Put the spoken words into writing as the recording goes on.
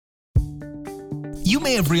You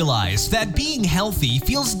may have realized that being healthy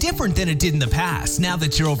feels different than it did in the past now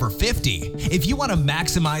that you're over 50. If you want to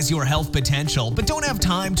maximize your health potential but don't have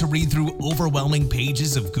time to read through overwhelming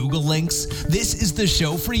pages of Google links, this is the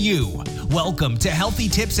show for you. Welcome to Healthy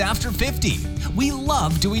Tips After 50. We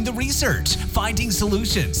love doing the research, finding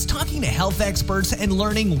solutions, talking to health experts, and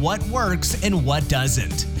learning what works and what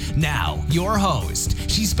doesn't. Now, your host.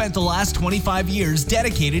 She spent the last 25 years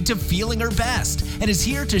dedicated to feeling her best and is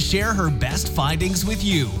here to share her best findings with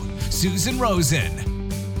you, Susan Rosen.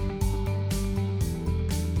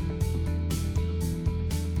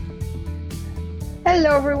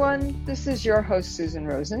 Hello, everyone. This is your host, Susan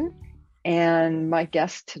Rosen, and my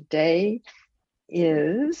guest today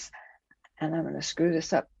is, and I'm going to screw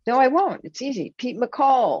this up. No, I won't. It's easy. Pete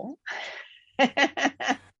McCall.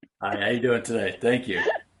 Hi, how you doing today? Thank you.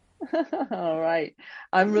 All right.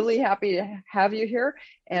 I'm really happy to have you here.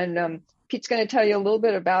 And Pete's going to tell you a little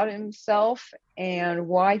bit about himself and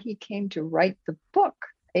why he came to write the book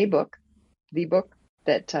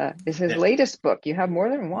that is his latest book. You have more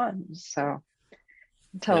than one. So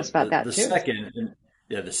tell us about that, too.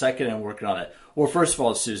 The second I'm working on it. Well, first of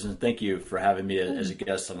all, Susan, thank you for having me as a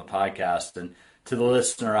guest on the podcast. And to the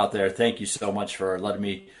listener out there, thank you so much for letting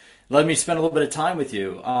me spend a little bit of time with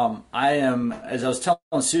you. I am, as I was telling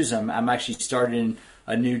Susan, I'm actually starting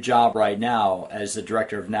a new job right now as the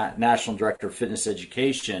director of National Director of Fitness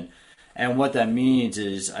Education. And what that means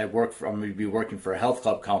is I'm going to be working for a health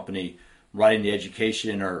club company, writing the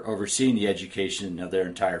education or overseeing the education of their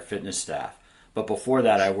entire fitness staff. But before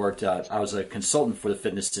that, I was a consultant for the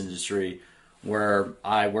fitness industry, where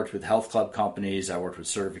I worked with health club companies, I worked with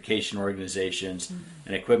certification organizations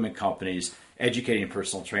and equipment companies, educating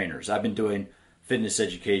personal trainers. I've been doing fitness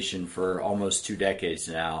education for almost 2 decades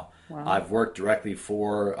now. Wow. I've worked directly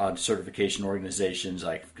for certification organizations.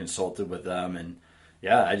 I've consulted with them, and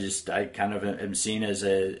I kind of am seen as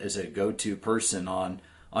a go-to person on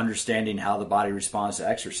understanding how the body responds to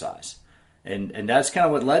exercise. And that's kind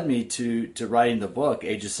of what led me to writing the book,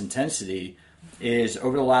 Ageless Intensity, is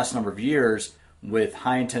over the last number of years, with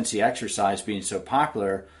high-intensity exercise being so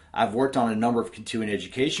popular, I've worked on a number of continuing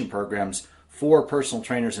education programs for personal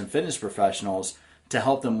trainers and fitness professionals to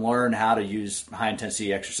help them learn how to use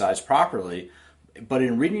high-intensity exercise properly. But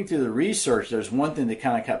in reading through the research, there's one thing that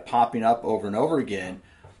kind of kept popping up over and over again,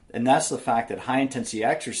 and that's the fact that high-intensity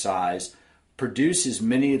exercise produces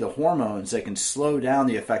many of the hormones that can slow down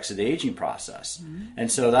the effects of the aging process. Mm-hmm.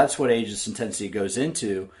 And so that's what Ageless Intensity goes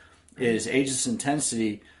into, is Ageless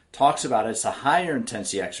Intensity talks about it's a higher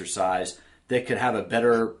intensity exercise that could have a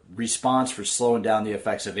better response for slowing down the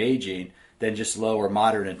effects of aging than just low or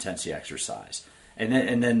moderate intensity exercise.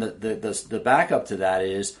 And then the backup to that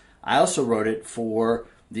is I also wrote it for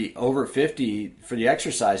the over 50, for the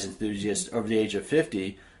exercise enthusiast over the age of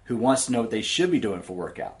 50 who wants to know what they should be doing for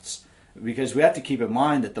workouts. Because we have to keep in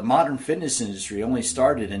mind that the modern fitness industry only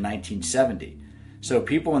started in 1970. So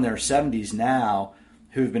people in their 70s now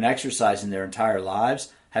who've been exercising their entire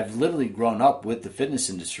lives have literally grown up with the fitness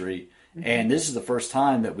industry. Mm-hmm. And this is the first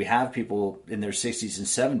time that we have people in their 60s and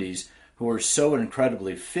 70s who are so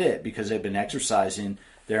incredibly fit because they've been exercising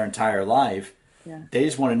their entire life. Yeah. They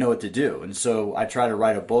just want to know what to do. And so I try to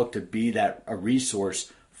write a book to be a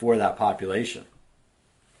resource for that population.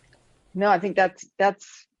 No, I think that's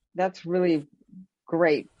really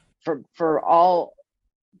great for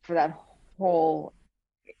that whole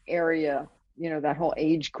area, that whole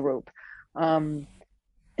age group.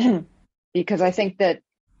 Because I think that,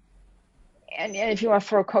 and if you want to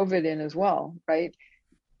throw COVID in as well, right?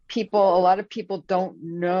 A lot of people don't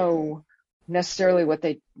know necessarily what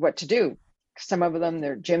to do. Some of them,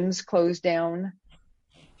 their gyms closed down,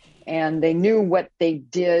 and they knew what they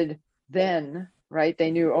did then, right?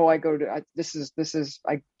 They knew, I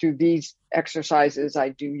do these exercises, I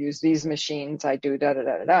do use these machines, I do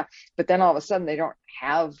da-da-da-da-da. But then all of a sudden they don't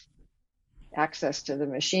have access to the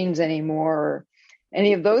machines anymore, or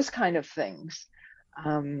any of those kind of things.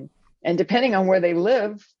 And depending on where they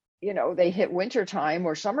live, they hit wintertime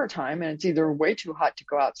or summertime, and it's either way too hot to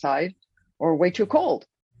go outside or way too cold.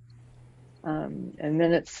 And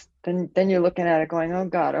then you're looking at it going, oh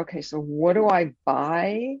God, okay, so what do I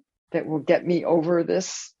buy that will get me over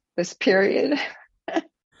this period?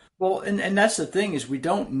 Well, and that's the thing, is we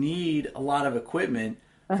don't need a lot of equipment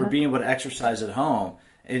for being able to exercise at home.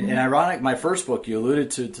 And ironic, my first book, you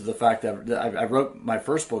alluded to the fact that I wrote my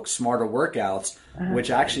first book, Smarter Workouts, which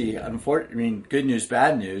actually, good news,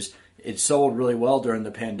 bad news, it sold really well during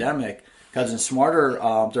the pandemic. Because in Smarter,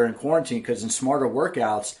 during quarantine, because in Smarter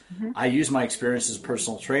Workouts, I use my experience as a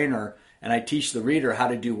personal trainer, and I teach the reader how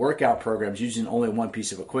to do workout programs using only one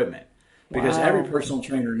piece of equipment. Because Wow. every personal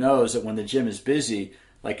trainer knows that when the gym is busy,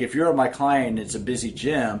 like if you're my client and it's a busy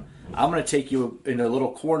gym, I'm going to take you in a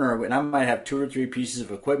little corner and I might have 2 or 3 pieces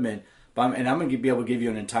of equipment, and I'm going to be able to give you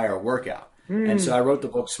an entire workout. And so I wrote the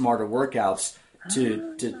book Smarter Workouts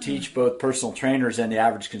to teach both personal trainers and the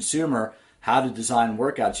average consumer how to design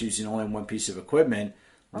workouts using only one piece of equipment.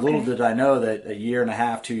 Okay. Little did I know that a year and a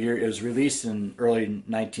half, 2 years, it was released in in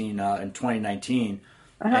 2019.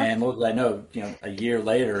 And little did I know, a year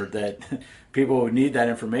later that people would need that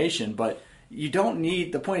information. But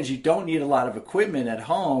the point is you don't need a lot of equipment at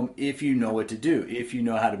home if you know what to do, if you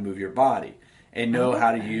know how to move your body and know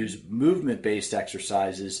how to use movement-based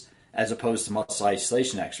exercises as opposed to muscle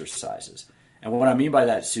isolation exercises. And what I mean by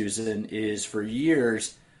that, Susan, is for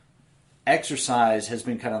years, exercise has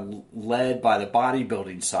been kind of led by the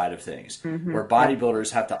bodybuilding side of things, where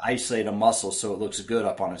bodybuilders have to isolate a muscle so it looks good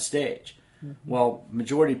up on a stage. Well,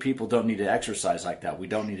 majority of people don't need to exercise like that. We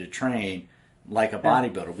don't need to train like a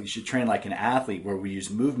bodybuilder. We should train like an athlete where we use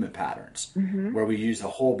movement patterns, where we use the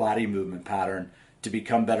whole body movement pattern to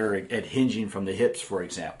become better at hinging from the hips, for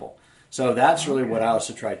example. So that's really what I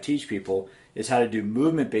also try to teach people is how to do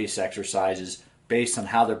movement-based exercises based on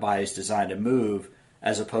how their body is designed to move,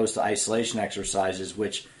 as opposed to isolation exercises,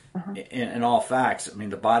 which in all facts, I mean,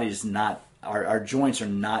 the body is not, our joints are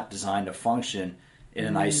not designed to function in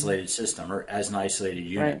an isolated system or as an isolated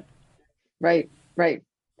unit. Right.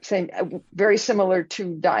 Same, very similar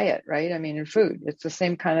to diet, right? I mean, in food, it's the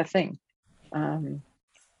same kind of thing.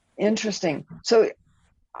 Interesting. So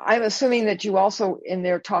I'm assuming that you also in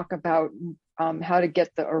there talk about how to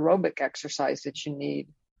get the aerobic exercise that you need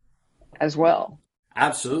as well.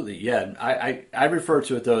 Absolutely, yeah. I refer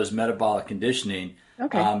to it though as metabolic conditioning.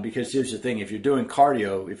 Okay. Because here's the thing: if you're doing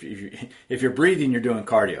cardio, if you're breathing, you're doing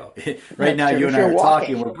cardio. Right now, true. you and I are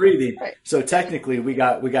talking, we're breathing. Right. So technically, we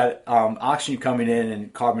got oxygen coming in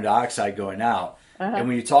and carbon dioxide going out. And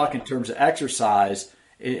when you talk in terms of exercise,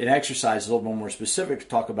 in exercise is a little bit more specific to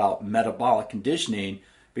talk about metabolic conditioning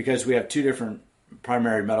because we have 2 different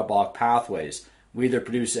primary metabolic pathways. We either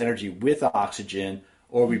produce energy with oxygen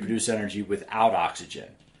or we produce energy without oxygen.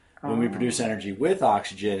 When we produce energy with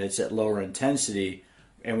oxygen, it's at lower intensity,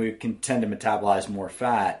 and we can tend to metabolize more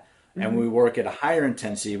fat. And when we work at a higher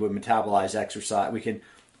intensity, we metabolize exercise. We can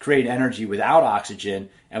create energy without oxygen,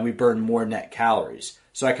 and we burn more net calories.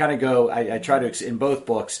 So I kind of go. I try to in both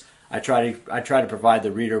books. I try to provide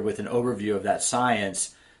the reader with an overview of that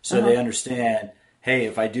science, so they understand. Hey,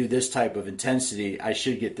 if I do this type of intensity, I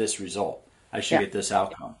should get this result. I should get this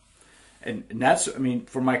outcome. And that's, I mean,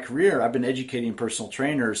 for my career, I've been educating personal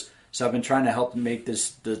trainers, so I've been trying to help them make the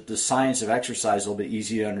science of exercise a little bit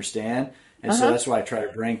easier to understand. And so that's what I try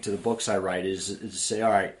to bring to the books I write is to say,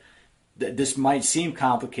 all right, this might seem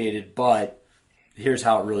complicated, but here's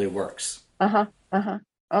how it really works. Oh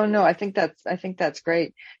no, I think that's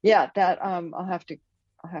great. Yeah, that I'll have to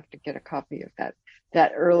get a copy of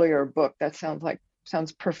that earlier book. That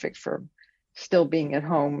sounds perfect for still being at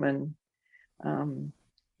home and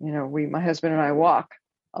my husband and I walk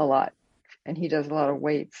a lot and he does a lot of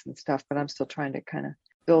weights and stuff, but I'm still trying to kind of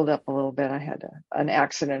build up a little bit. I had an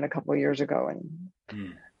accident a couple of years ago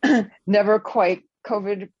and never quite,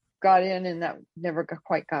 COVID got in and that never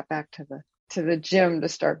quite got back to the gym to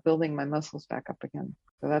start building my muscles back up again.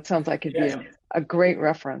 So that sounds like it'd be a great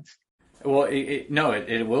reference. Well,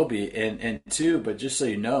 it will be. And too, but just so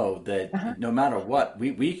you know that no matter what,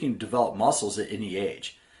 we can develop muscles at any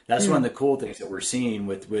age. That's one of the cool things that we're seeing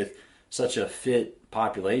with such a fit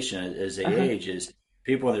population as they age is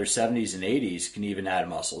people in their 70s and 80s can even add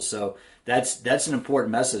muscle. So that's an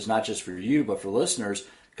important message, not just for you, but for listeners,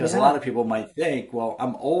 because a lot of people might think, well,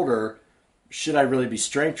 I'm older. Should I really be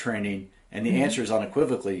strength training? And the answer is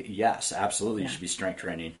unequivocally, yes, absolutely. You should be strength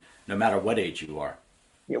training no matter what age you are.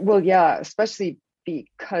 Well, yeah, especially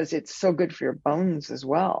because it's so good for your bones as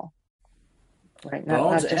well. Right.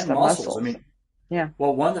 Bones not just and the muscles. muscles. I mean, yeah.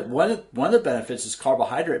 Well, one of the benefits is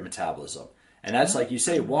carbohydrate metabolism, and that's like you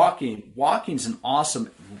say, walking. Walking's an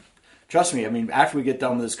awesome. Trust me. I mean, after we get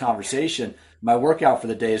done with this conversation, my workout for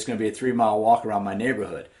the day is going to be a 3-mile walk around my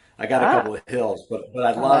neighborhood. I got a couple of hills, but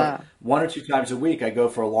I love 1 or 2 times a week. I go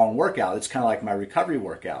for a long workout. It's kind of like my recovery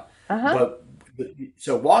workout. But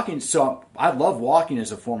so walking. So I love walking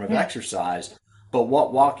as a form of exercise. But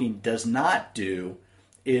what walking does not do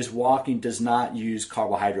is walking does not use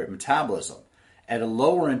carbohydrate metabolism. At a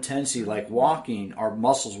lower intensity like walking, our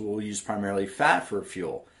muscles will use primarily fat for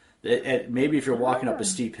fuel. Maybe if you're walking up a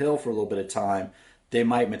steep hill for a little bit of time, they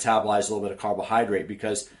might metabolize a little bit of carbohydrate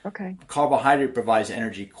because carbohydrate provides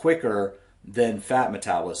energy quicker than fat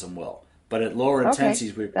metabolism will. But at lower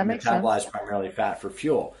intensities, we metabolize primarily fat for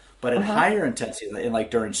fuel. But at higher intensity, and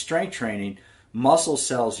like during strength training, muscle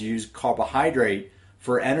cells use carbohydrate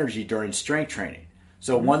for energy during strength training.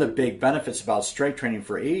 So one of the big benefits about strength training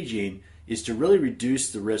for aging is to really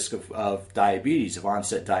reduce the risk of diabetes, of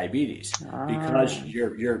onset diabetes, because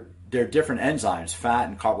there are different enzymes. Fat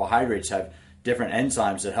and carbohydrates have different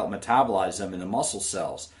enzymes that help metabolize them in the muscle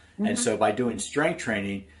cells. And so by doing strength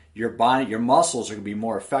training, your muscles are going to be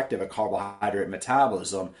more effective at carbohydrate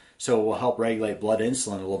metabolism, so it will help regulate blood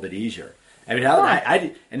insulin a little bit easier. I mean,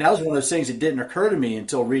 and that was one of those things that didn't occur to me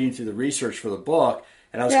until reading through the research for the book.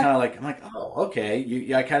 And I was kind of like, oh,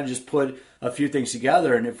 okay. I kind of just put a few things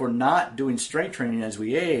together. And if we're not doing strength training as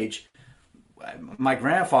we age, my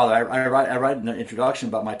grandfather, I write in the introduction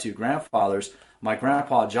about my two grandfathers. My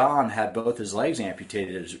grandpa John had both his legs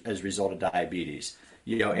amputated as a result of diabetes,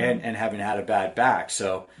 and having had a bad back.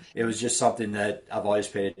 So it was just something that I've always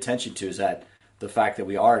paid attention to, is that the fact that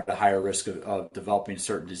we are at a higher risk of developing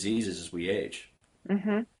certain diseases as we age.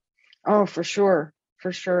 Mm-hmm. Oh, for sure.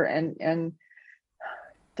 And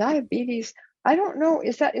diabetes, I don't know,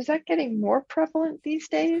 is that getting more prevalent these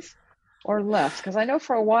days or less? Because I know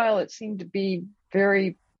for a while it seemed to be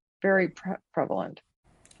very, very prevalent.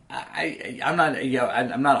 I'm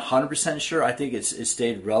not 100% sure. I think it's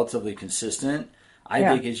stayed relatively consistent. I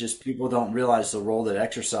think it's just people don't realize the role that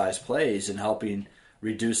exercise plays in helping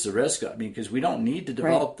reduce the risk. I mean, because we don't need to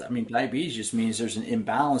develop. Right. I mean, diabetes just means there's an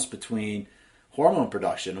imbalance between hormone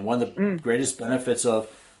production, and one of the greatest benefits of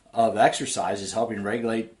exercise is helping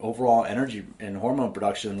regulate overall energy and hormone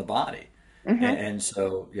production in the body. And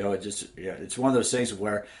so, it's one of those things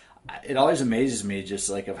where it always amazes me, just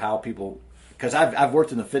like of how people, because I've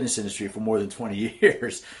worked in the fitness industry for more than 20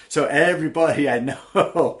 years. So everybody I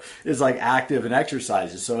know is like active and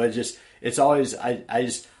exercises. So it's always,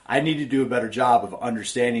 I need to do a better job of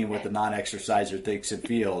understanding what the non-exerciser thinks and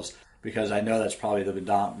feels, because I know that's probably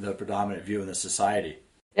the predominant view in the society.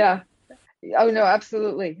 Yeah. Oh, no,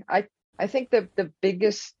 absolutely. I think that the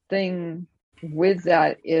biggest thing with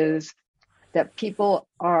that is that people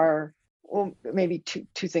are, well, maybe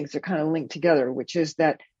two things are kind of linked together, which is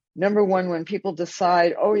that number one, when people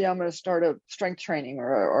decide, oh yeah, I'm going to start a strength training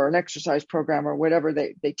or an exercise program or whatever,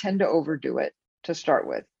 they tend to overdo it to start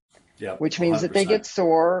with, which means 100%. That they get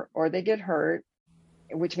sore or they get hurt,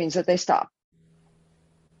 which means that they stop.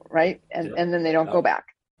 Right. And then they don't go back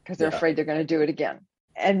because they're afraid they're going to do it again.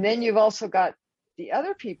 And then you've also got the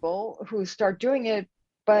other people who start doing it,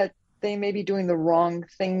 but they may be doing the wrong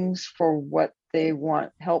things for what they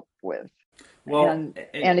want help with. Well,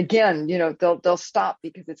 and again, they'll stop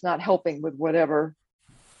because it's not helping with whatever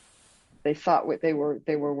they thought what they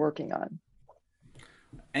were working on.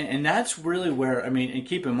 And that's really where, I mean, and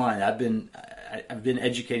keep in mind, I've been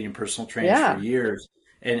educating personal trainers for years,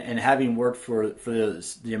 and having worked for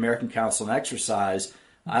the American Council on Exercise,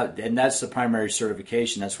 and that's the primary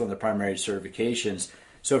certification. That's one of the primary certifications.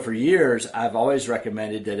 So for years, I've always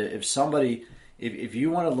recommended that if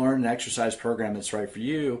you want to learn an exercise program that's right for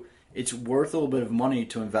you, it's worth a little bit of money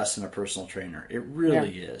to invest in a personal trainer. It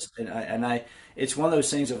really is. And it's one of those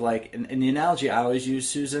things of like, and the analogy I always use,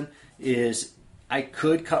 Susan, is I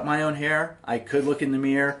could cut my own hair. I could look in the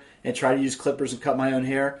mirror and try to use clippers and cut my own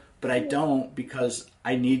hair, but I don't, because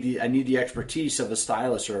I need the expertise of a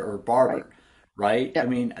stylist or barber, right? Yep. I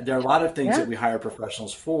mean, there are a lot of things that we hire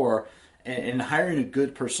professionals for, and hiring a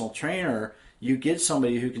good personal trainer, you get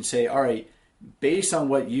somebody who can say, all right, based on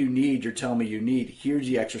what you need, you're telling me you need, here's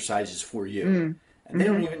the exercises for you. And they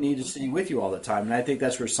don't even need to stay with you all the time. And I think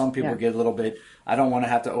that's where some people get a little bit, I don't want to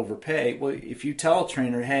have to overpay. Well, if you tell a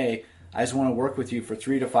trainer, hey, I just want to work with you for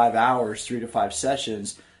 3 to 5 hours, 3 to 5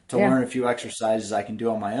 sessions to learn a few exercises I can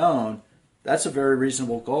do on my own, that's a very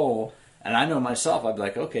reasonable goal. And I know myself, I'd be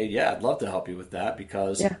like, okay, I'd love to help you with that,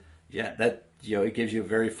 because that, it gives you a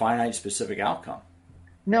very finite, specific outcome.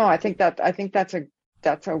 No, I think that's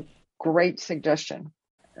a great suggestion,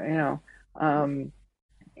 and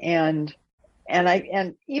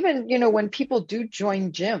even, when people do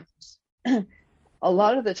join gyms, a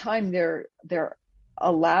lot of the time they're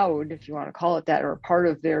allowed, if you want to call it that, or part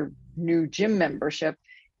of their new gym membership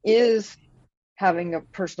is having a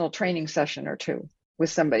personal training session or two with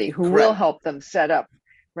somebody who will help them set up,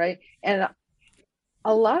 right? And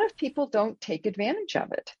a lot of people don't take advantage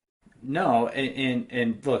of it. No,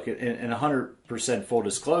 and look, in 100% full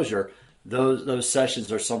disclosure, those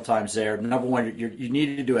sessions are sometimes there. Number one, you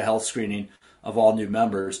need to do a health screening of all new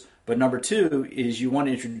members. But number two is you want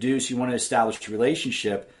to establish a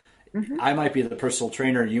relationship. I might be the personal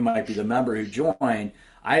trainer, you might be the member who joined.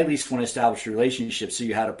 I at least want to establish a relationship so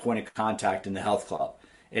you had a point of contact in the health club.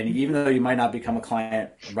 And even though you might not become a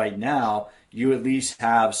client right now, you at least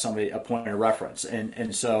have a point of reference.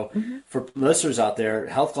 And so for listeners out there,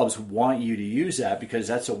 health clubs want you to use that because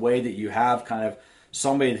that's a way that you have kind of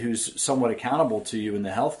somebody who's somewhat accountable to you in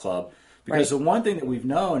the health club. Because the one thing that we've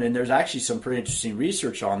known, and there's actually some pretty interesting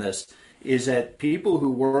research on this, is that people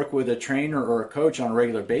who work with a trainer or a coach on a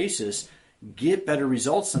regular basis get better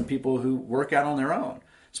results than people who work out on their own.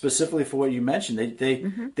 Specifically for what you mentioned,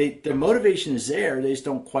 their motivation is there. They just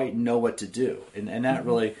don't quite know what to do. And that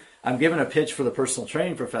really, I'm giving a pitch for the personal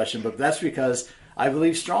training profession, but that's because I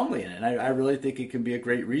believe strongly in it. And I really think it can be a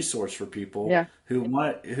great resource for people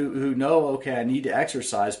who know, okay, I need to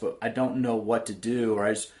exercise, but I don't know what to do, or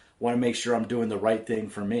I just want to make sure I'm doing the right thing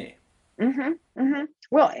for me.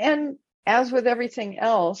 Well, and as with everything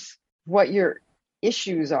else, what your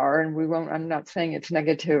issues are, and I'm not saying it's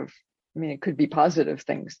negative. I mean, it could be positive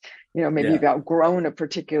things, maybe you've outgrown a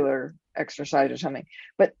particular exercise or something,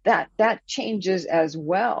 but that changes as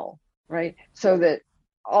well, right? So that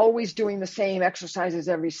always doing the same exercises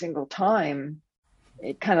every single time,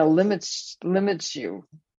 it kind of limits you.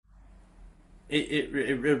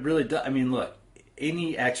 It really does. I mean, look,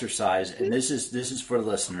 any exercise, and this is for the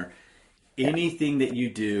listener, anything that you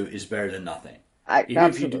do is better than nothing.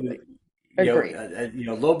 Absolutely. Agree. A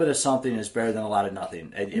little bit of something is better than a lot of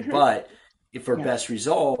nothing. But for best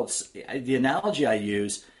results, the analogy I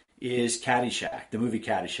use is Caddyshack, the movie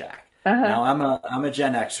Caddyshack. Now I'm a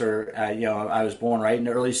Gen Xer. I was born right in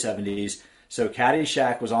the early '70s, so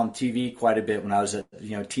Caddyshack was on TV quite a bit when I was a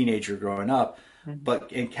teenager growing up.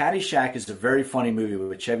 But Caddyshack is a very funny movie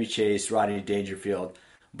with Chevy Chase, Rodney Dangerfield.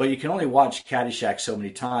 But you can only watch Caddyshack so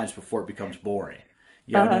many times before it becomes boring.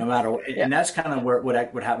 No matter what, and that's kind of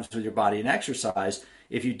what happens with your body and exercise.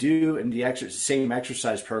 If you do in the same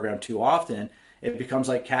exercise program too often, it becomes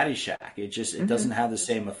like Caddyshack. It doesn't have the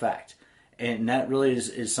same effect. And that really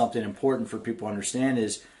is something important for people to understand.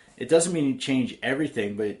 Is it doesn't mean you change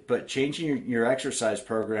everything, but changing your exercise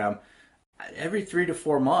program every 3 to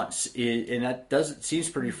 4 months, and that seems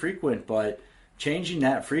pretty frequent, but changing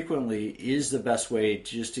that frequently is the best way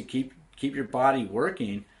to keep your body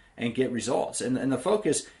working and get results. And the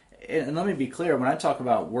focus, and let me be clear, when I talk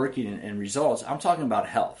about working and results, I'm talking about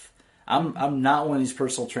health. I'm not one of these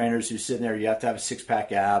personal trainers who's sitting there, you have to have a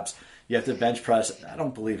 6-pack abs, you have to bench press. I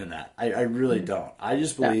don't believe in that. I really don't. I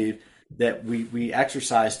just believe that we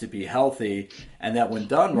exercise to be healthy, and that when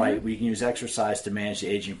done right, we can use exercise to manage the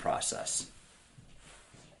aging process.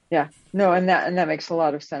 Yeah, no, and that makes a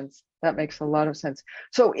lot of sense. That makes a lot of sense.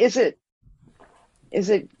 So is it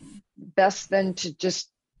best then to just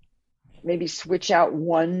maybe switch out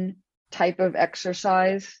one type of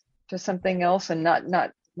exercise to something else, and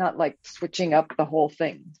not like switching up the whole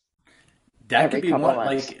thing? That could be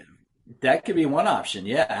one option.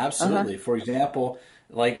 Yeah, absolutely. For example,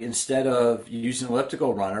 like instead of using an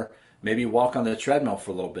elliptical runner, maybe walk on the treadmill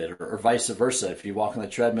for a little bit, or vice versa. If you walk on the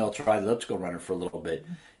treadmill, try the elliptical runner for a little bit.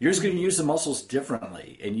 You're just going to use the muscles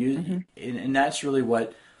differently, and that's really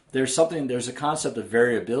what. There's a concept of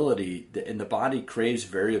variability, and the body craves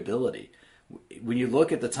variability. When you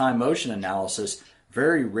look at the time motion analysis,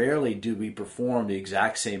 very rarely do we perform the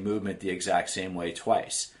exact same movement the exact same way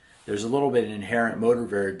twice. There's a little bit of inherent motor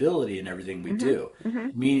variability in everything we do.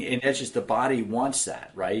 And that's just the body wants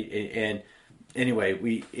that, right? And anyway,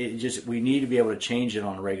 we need to be able to change it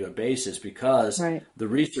on a regular basis, because the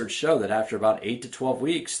research show that after about 8 to 12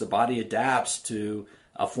 weeks, the body adapts to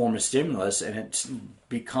a form of stimulus, and it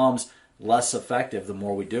becomes less effective the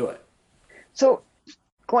more we do it. So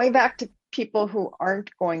going back to people who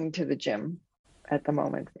aren't going to the gym at the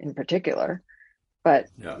moment in particular, but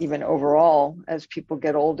even overall, as people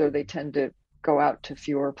get older, they tend to go out to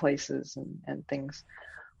fewer places and things.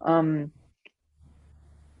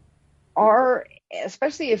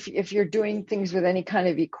 Especially if you're doing things with any kind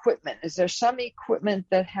of equipment, is there some equipment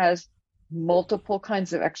that has multiple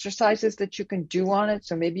kinds of exercises that you can do on it?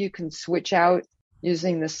 So maybe you can switch out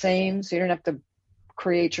using the same, so you don't have to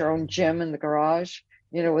create your own gym in the garage,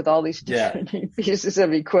 with all these different pieces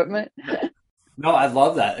of equipment. No, I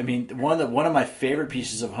love that. I mean, one of my favorite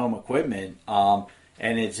pieces of home equipment, and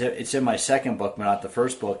it's in my second book, but not the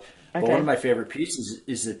first book. But one of my favorite pieces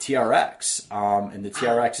is the TRX, and the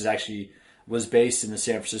TRX was based in the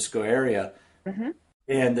San Francisco area.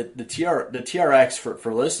 And the TRX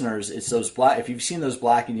for listeners, it's those black. If you've seen those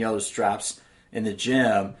black and yellow straps in the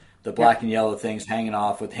gym, the black and yellow things hanging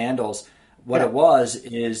off with handles. What it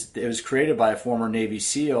was created by a former Navy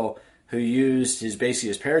SEAL who used his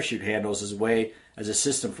parachute handles as a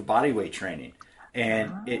system for body weight training.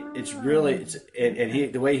 And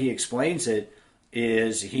the way he explains it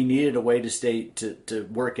is he needed a way to stay to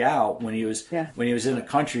work out when he was in a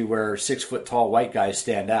country where 6 foot tall white guys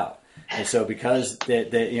stand out. And so because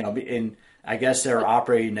they and I guess they're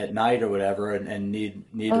operating at night or whatever and need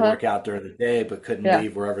to work out during the day but couldn't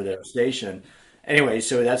leave wherever they were stationed. Anyway,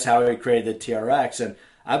 so that's how he created the TRX. And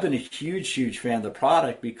I've been a huge fan of the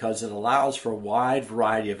product because it allows for a wide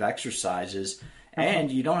variety of exercises,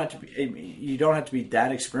 and you don't have to be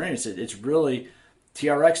that experienced. It's really,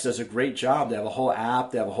 TRX does a great job. They have a whole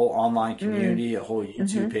app, they have a whole online community, a whole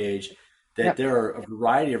YouTube page. That there are a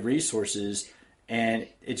variety of resources, and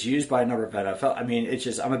it's used by a number of NFL. I mean, it's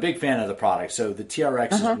just, I'm a big fan of the product. So the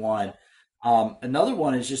TRX is one. Another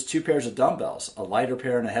one is just 2 pairs of dumbbells, a lighter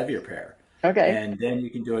pair and a heavier pair. Okay. And then you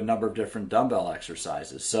can do a number of different dumbbell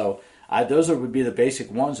exercises. So those would be the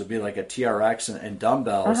basic ones, would be like a TRX and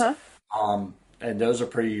dumbbells. And those are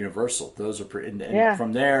pretty universal. Those are pretty, and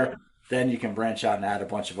from there, then you can branch out and add a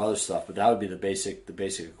bunch of other stuff. But that would be the basic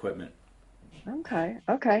equipment.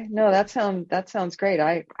 Okay. No, that sounds great.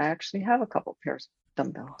 I actually have a couple pairs of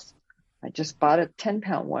dumbbells. I just bought a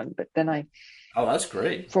 10-pound one, but then oh, that's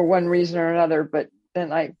great. For one reason or another, but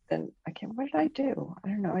then I can't, what did I do? I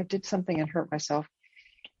don't know. I did something and hurt myself.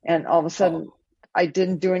 And all of a sudden I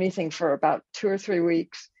didn't do anything for about 2 or 3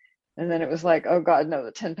 weeks. And then it was like, oh God, no,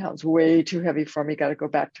 the 10 pounds way too heavy for me. Got to go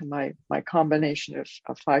back to my combination of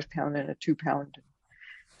a 5-pound and a 2-pound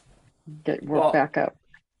and get work back up.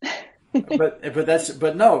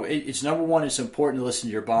 but no, it's number one, it's important to listen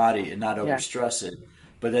to your body and not overstress it.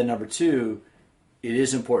 But then number two, it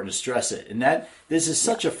is important to stress it. And this is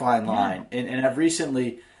such a fine line. And I've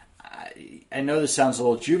recently, I know this sounds a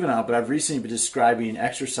little juvenile, but I've recently been describing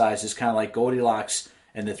exercise as kind of like Goldilocks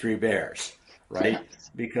and the Three Bears, right?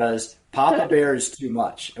 Yes. Because Papa Bear is too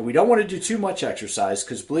much. And we don't want to do too much exercise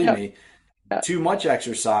because believe me, too much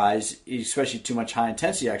exercise, especially too much high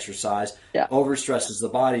intensity exercise, overstresses the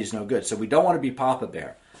body, is no good. So we don't want to be Papa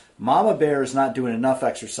Bear. Mama Bear is not doing enough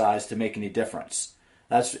exercise to make any difference.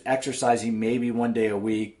 That's exercising maybe 1 day a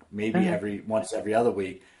week, maybe once every other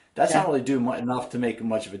week. That's not really doing enough to make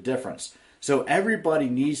much of a difference. So everybody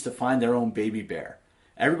needs to find their own baby bear.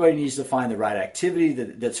 Everybody needs to find the right activity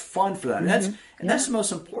that's fun for them. That's the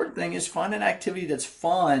most important thing, is find an activity that's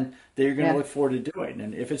fun that you're going to look forward to doing.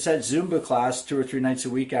 And if it's that Zumba class 2 or 3 nights a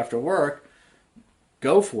week after work,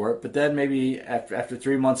 go for it. But then maybe after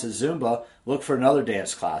 3 months of Zumba, look for another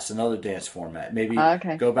dance class, another dance format. Maybe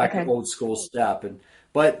go back to old school step.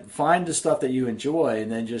 But find the stuff that you enjoy,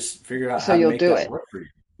 and then just figure out how to make that work for you.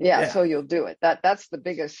 Yeah, so you'll do it. That's the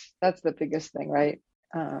biggest thing, right?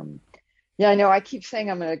 I know I keep saying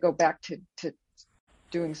I'm going to go back to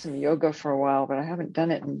doing some yoga for a while, but I haven't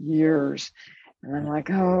done it in years. And I'm like,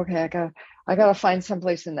 oh, okay, I got to find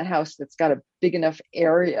someplace in the house that's got a big enough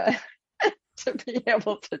area to be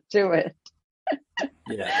able to do it.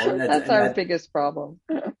 Yeah, that's our biggest problem.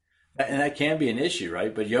 And that can be an issue,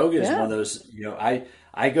 right? But yoga is one of those,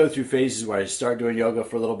 I go through phases where I start doing yoga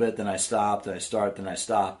for a little bit, then I stop, then I start, then I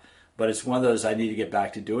stop. But it's one of those, I need to get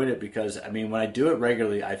back to doing it because, I mean, when I do it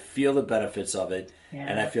regularly, I feel the benefits of it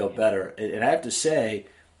and I feel better. And I have to say,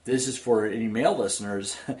 this is for any male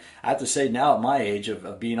listeners, I have to say now at my age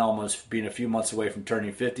of being a few months away from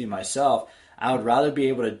turning 50 myself, I would rather be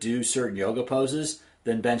able to do certain yoga poses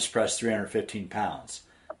than bench press 315 pounds.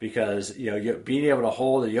 Because being able to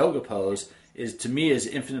hold a yoga pose to me is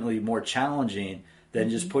infinitely more challenging than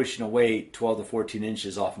just pushing a weight 12 to 14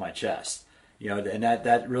 inches off my chest. And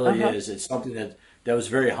that really is. It's something that was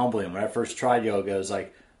very humbling. When I first tried yoga, I was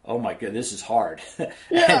like, oh my god, this is hard.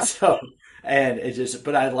 But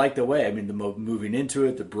I like the way. I mean, the moving into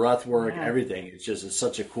it, the breath work, everything. It's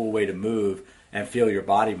such a cool way to move and feel your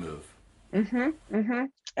body move. No,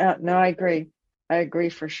 I agree. I agree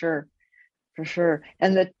for sure. For sure.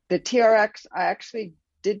 And the TRX, I actually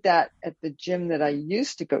did that at the gym that I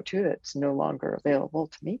used to go to that's no longer available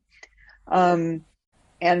to me. And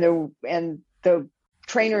the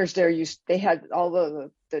trainers there they had all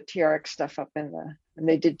the TRX stuff up and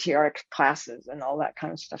they did TRX classes and all that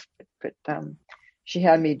kind of stuff. But she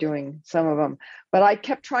had me doing some of them, but I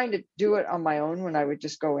kept trying to do it on my own when I would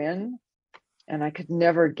just go in, and I could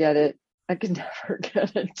never get it.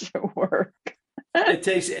 To work. It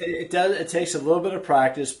takes a little bit of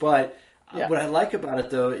practice, but what I like about it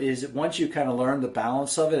though is once you kind of learn the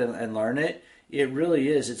balance of it and learn it, it really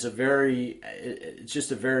is. It's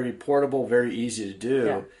just a very portable, very easy to do.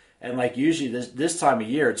 Yeah. And like usually this time of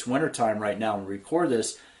year, it's wintertime right now when we record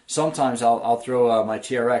this. Sometimes I'll throw my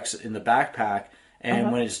TRX in the backpack,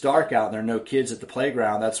 and when it's dark out and there are no kids at the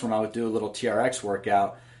playground, that's when I would do a little TRX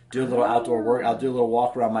workout. Do a little outdoor work. I'll do a little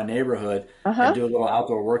walk around my neighborhood and do a little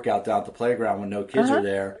outdoor workout down at the playground when no kids are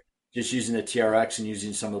there. just using the TRX and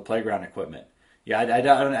using some of the playground equipment. Yeah,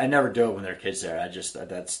 I never do it when there are kids there.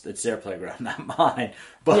 It's their playground, not mine.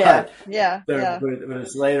 But when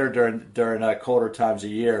it's later during colder times of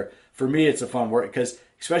year, for me it's a fun work because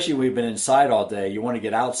especially when we've been inside all day, you want to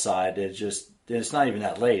get outside. It's not even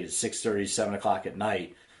that late. It's 6:30, 7 o'clock at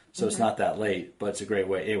night, so it's not that late. But it's a great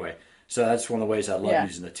way anyway. So that's one of the ways I love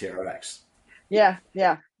using the TRX. Yeah.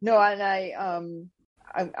 No, and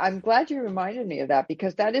I'm glad you reminded me of that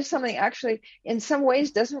because that is something actually in some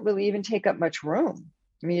ways doesn't really even take up much room.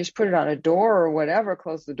 I mean, you just put it on a door or whatever,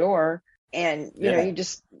 close the door, and you know, you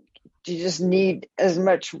just need as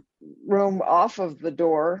much room off of the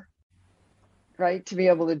door, right, to be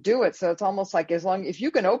able to do it. So it's almost like if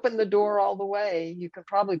you can open the door all the way, you could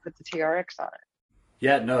probably put the TRX on it.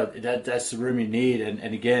 Yeah, no, that's the room you need,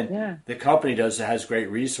 and again, the company has great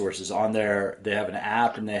resources on there. They have an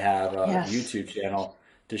app and they have a YouTube channel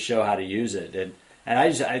to show how to use it, and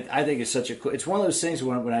I think it's such a cool. It's one of those things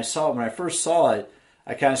when I first saw it,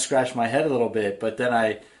 I kind of scratched my head a little bit, but then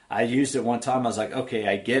I used it one time. I was like, okay,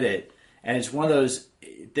 I get it, and it's one of those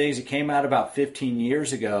things that came out about 15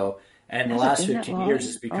 years ago, and in the last 15 years,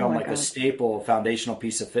 it's become like a staple, foundational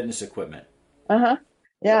piece of fitness equipment.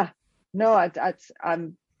 Yeah. No,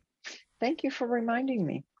 I'm. Thank you for reminding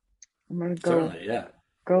me. I'm going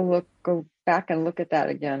to go back and look at that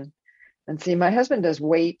again, and see. My husband does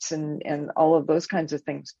weights and all of those kinds of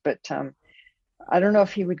things, but I don't know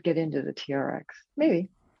if he would get into the TRX. Maybe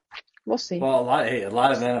we'll see. Well, a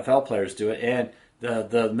lot of NFL players do it, and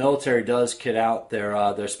the military does kit out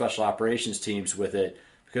their special operations teams with it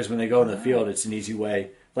because when they go in the field, it's an easy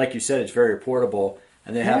way. Like you said, it's very portable.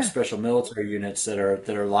 And they have special military units that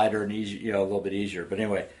are lighter and easy, a little bit easier. But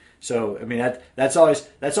anyway, so I mean that's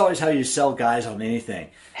always how you sell guys on anything.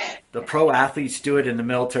 The pro athletes do it in the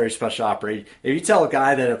military special operations. If you tell a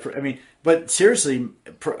guy but seriously,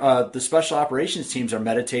 the special operations teams are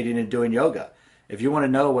meditating and doing yoga. If you want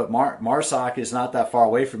to know what MARSOC is not that far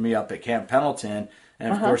away from me up at Camp Pendleton,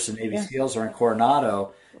 and of course the Navy SEALs are in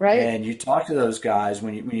Coronado. Right. And you talk to those guys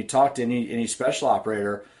when you talk to any special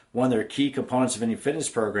operator. One of their key components of any fitness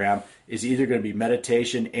program is either going to be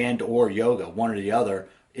meditation and or yoga, one or the other,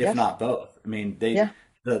 if not both. I mean, they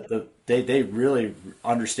really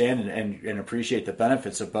understand and appreciate the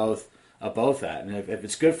benefits of both that. And if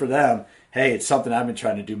it's good for them, hey, it's something I've been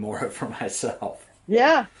trying to do more of for myself.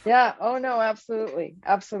 Yeah. Oh no, absolutely.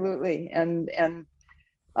 And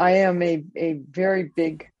I am a very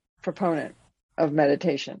big proponent of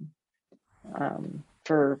meditation.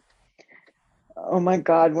 Oh my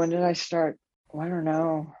God, when did I start? I don't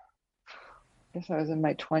know. I guess I was in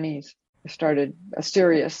my 20s. I started a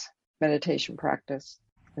serious meditation practice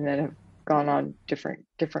and then have gone on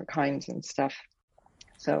different kinds and stuff.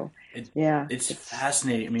 So, it's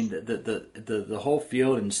fascinating. I mean, the whole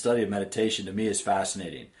field and study of meditation to me is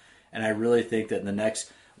fascinating. And I really think that in the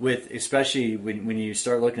next, especially when you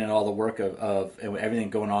start looking at all the work of everything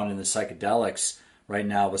going on in the psychedelics right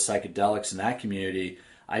now with psychedelics in that community,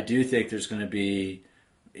 I do think there's going to be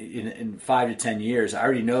in 5 to 10 years. I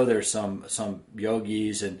already know there's some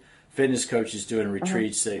yogis and fitness coaches doing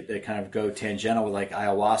retreats that kind of go tangential with like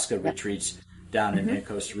ayahuasca retreats down in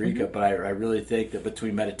Costa Rica. But I really think that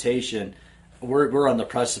between meditation, we're on the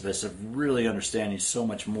precipice of really understanding so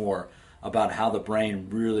much more about how the brain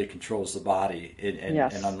really controls the body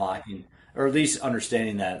and unlocking, or at least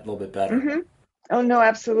understanding that a little bit better. Oh no,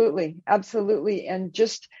 absolutely, and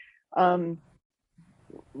just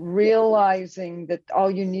realizing that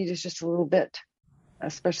all you need is just a little bit,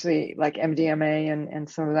 especially like MDMA and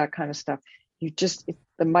some of that kind of stuff. It's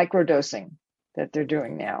the microdosing that they're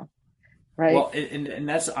doing now, right? Well, and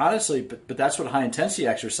that's honestly, but that's what high intensity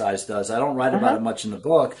exercise does. I don't write about it much in the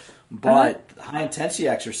book, but high intensity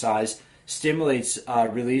exercise stimulates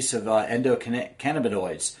release of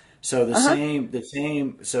endocannabinoids. So the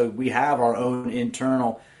same. So we have our own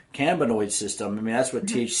internal cannabinoid system. I mean, that's what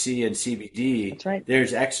THC and CBD. That's right.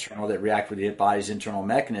 There's external that react with the body's internal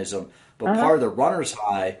mechanism. But part of the runner's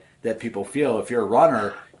high that people feel, if you're a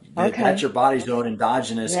runner, that's your body's own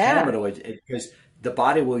endogenous cannabinoids, because the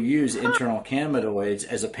body will use internal cannabinoids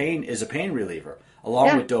as a pain reliever,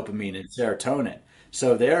 along with dopamine and serotonin.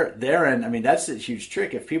 So therein, I mean, that's a huge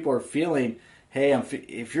trick. If people are feeling, hey,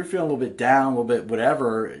 if you're feeling a little bit down, a little bit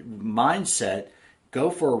whatever mindset, go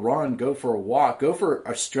for a run, go for a walk, go for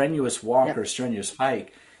a strenuous walk or a strenuous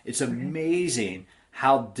hike. It's amazing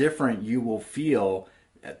how different you will feel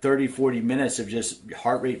at 30, 40 minutes of just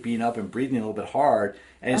heart rate being up and breathing a little bit hard.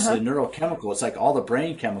 And it's the neurochemical. It's like all the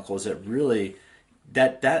brain chemicals that really,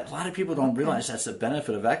 that a lot of people don't realize that's the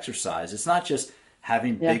benefit of exercise. It's not just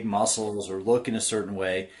having Yeah. big muscles or looking a certain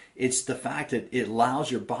way. It's the fact that it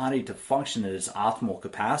allows your body to function at its optimal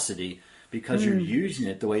capacity because you're Mm. using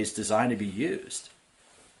it the way it's designed to be used.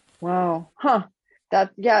 Wow. Huh.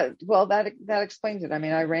 That, yeah, well, that explains it. I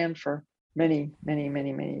mean, I ran for many, many,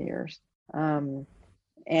 many, many years. And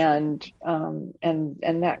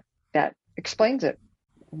that explains it.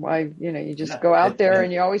 Why, you just Yeah. go out there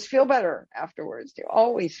and you always feel better afterwards. You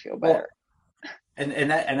always feel better. Well,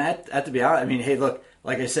 and that to be honest, I mean, hey, look,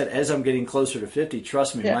 like I said, as I'm getting closer to 50,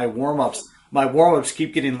 trust me, Yeah. my warm ups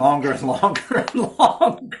keep getting longer and longer and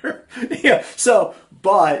longer. Yeah. So,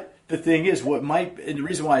 but the thing is, and the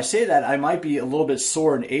reason why I say that, I might be a little bit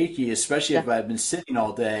sore and achy, especially Yeah. if I've been sitting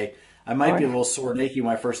all day. I Oh, might be a yeah. little sore and achy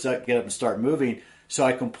when I first get up and start moving. So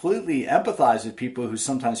I completely empathize with people who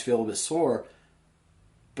sometimes feel a bit sore.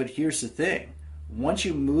 But here's the thing. Once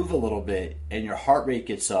you move a little bit and your heart rate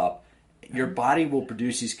gets up, your body will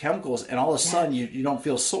produce these chemicals, and all of a sudden Yes. you don't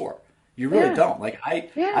feel sore. You really Yeah. don't. Like I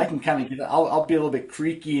Yeah. can kind of I'll be a little bit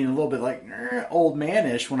creaky and a little bit like old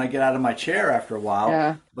manish when I get out of my chair after a while,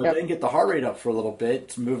 Yeah. but Yep. then get the heart rate up for a little bit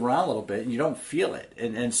to move around a little bit, and you don't feel it.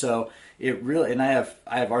 And so it really. And I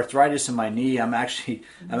have arthritis in my knee. I'm actually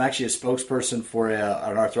a spokesperson for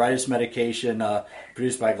an arthritis medication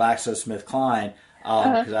produced by GlaxoSmithKline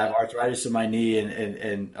Uh-huh. because I have arthritis in my knee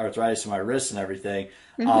and arthritis in my wrists and everything.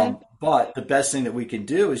 Hmm. But the best thing that we can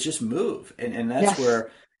do is just move, and that's Yes. where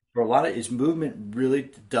for a lot of is movement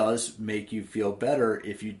really does make you feel better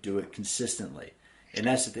if you do it consistently. And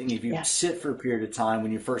that's the thing. If you Yes. sit for a period of time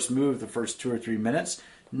when you first move, the first 2 or 3 minutes,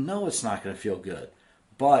 no, it's not going to feel good.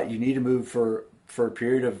 But you need to move for a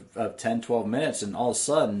period of 10, 12 minutes, and all of a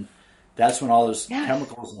sudden, that's when all those Yes.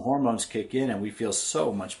 chemicals and hormones kick in, and we feel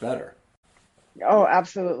so much better. Oh,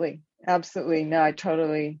 absolutely. Absolutely. No, I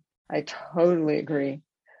totally agree.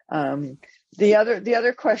 Um, the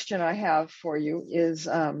other question I have for you is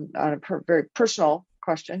on a very personal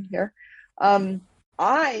question here. Um,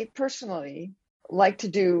 I personally like to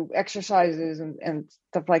do exercises and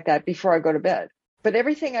stuff like that before I go to bed. But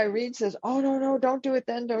everything I read says, oh, no, no, don't do it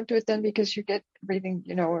then. Don't do it then because you get everything,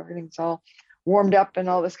 everything's all warmed up and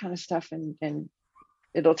all this kind of stuff. And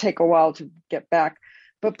it'll take a while to get back.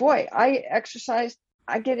 But boy, I exercise,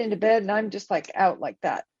 I get into bed and I'm just like out like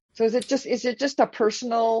that. So is it just a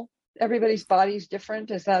personal, everybody's body's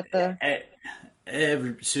different? Is that the,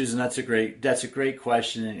 Susan, that's a great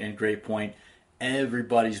question and great point.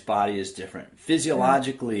 Everybody's body is different. yeah,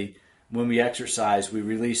 Physiologically, when we exercise, we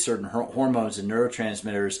release certain hormones and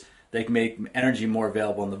neurotransmitters that can make energy more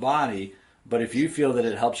available in the body. But if you feel that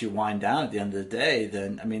it helps you wind down at the end of the day,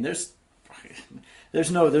 then I mean,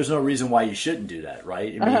 there's no reason why you shouldn't do that,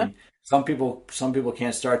 right? I uh-huh. mean, some people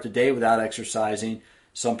can't start the day without exercising.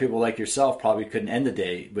 Some people like yourself probably couldn't end the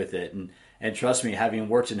day with it. And trust me, having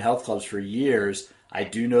worked in health clubs for years, I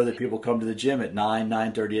do know that people come to the gym at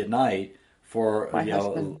 9:30 at night for My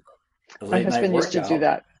husband, a my late night husband used to do workout.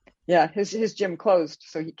 that. Yeah. His gym closed,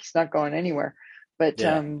 so he's not going anywhere. But,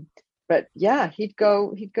 Yeah. yeah, he'd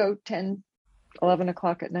go 10, 11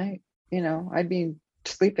 o'clock at night. I'd be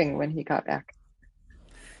sleeping when he got back.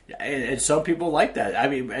 And some people like that. I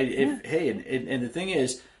mean, Yeah. if hey, and the thing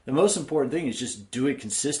is, the most important thing is just do it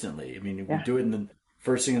consistently. I mean, if you Yeah. do it in the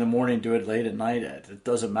first thing in the morning, do it late at night. It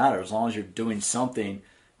doesn't matter as long as you're doing something Yeah.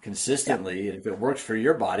 consistently. And if it works for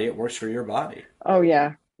your body, it works for your body. Oh,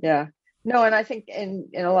 yeah. Yeah. No, and I think in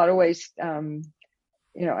a lot of ways, and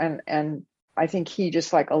I think he,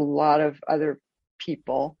 just like a lot of other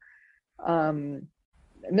people, um,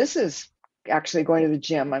 and this is actually going to the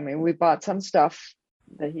gym. I mean, we bought some stuff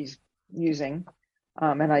that he's using,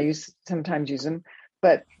 and I sometimes use them,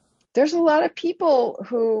 but there's a lot of people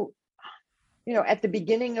who, at the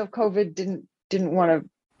beginning of COVID didn't want to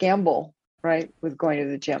gamble, right, with going to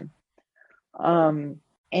the gym. Um,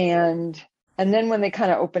 and and then when they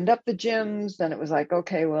kind of opened up the gyms, then it was like,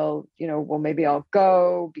 okay, well, maybe I'll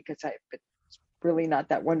go because it's really not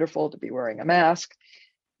that wonderful to be wearing a mask.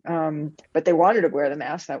 But they wanted to wear the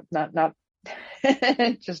mask. That not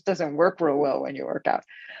it just doesn't work real well when you work out.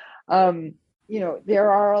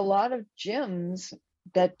 There are a lot of gyms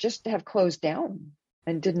that just have closed down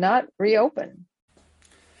and did not reopen.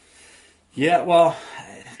 Yeah, well,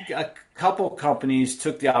 a couple companies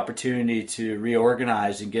took the opportunity to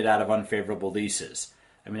reorganize and get out of unfavorable leases.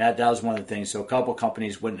 I mean, that was one of the things. So a couple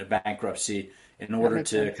companies went into bankruptcy in That order makes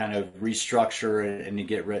to sense. kind of restructure and to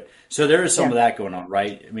get rid. So there is some Yeah. of that going on,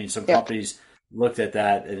 right? I mean, some Yep. companies looked at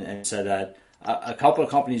that and said that a couple of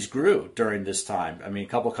companies grew during this time. I mean, a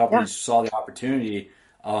couple of Yeah. companies saw the opportunity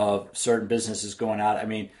of certain businesses going out. I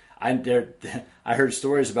mean, I heard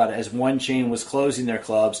stories about it as one chain was closing their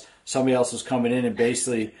clubs, somebody else was coming in and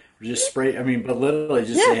basically just spray. I mean, but literally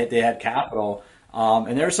just they had capital.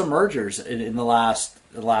 And there were some mergers in the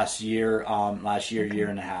last year, year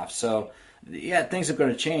and a half. So yeah, things are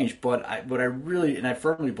going to change. But what I really, and I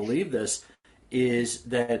firmly believe this, is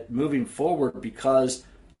that moving forward, because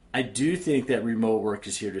I do think that remote work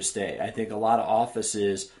is here to stay. I think a lot of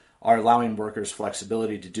offices are allowing workers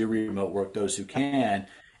flexibility to do remote work, those who can.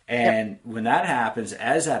 And when that happens,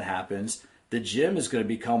 as that happens, the gym is going to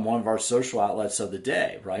become one of our social outlets of the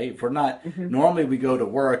day, right? If we're not, normally we go to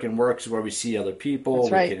work, and work is where we see other people,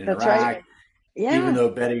 That's right. we can interact. That's right. Yeah. Even though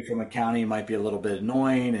Betty from accounting might be a little bit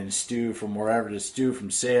annoying, and Stu from wherever to Stu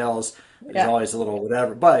from sales is always a little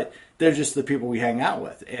whatever, but they're just the people we hang out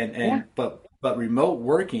with. But remote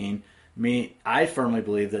working, I firmly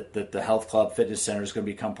believe that the health club fitness center is going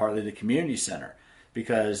to become partly the community center,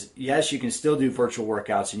 because yes, you can still do virtual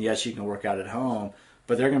workouts, and yes, you can work out at home,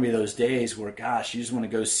 but there are going to be those days where, gosh, you just want to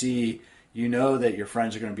go see, that your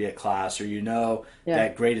friends are going to be at class, or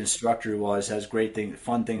that great instructor who always has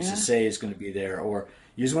fun things to say is going to be there, or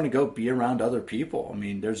you just want to go be around other people. I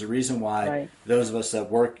mean, there's a reason why those of us that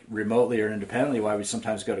work remotely or independently, why we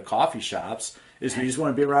sometimes go to coffee shops, is we just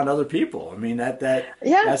want to be around other people. I mean,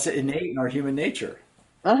 that's innate in our human nature.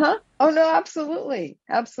 Oh no, absolutely,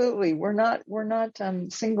 absolutely. We're not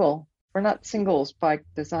single. We're not singles by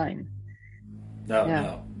design.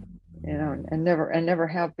 No. And never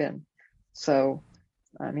have been. So,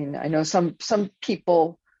 I mean, I know some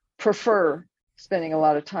people prefer spending a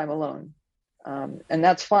lot of time alone, and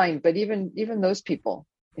that's fine. But even those people,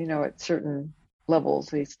 at certain levels,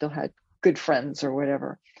 they still had good friends or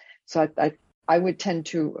whatever. So I would tend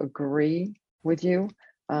to agree with you.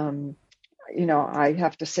 I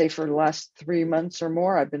have to say, for the last 3 months or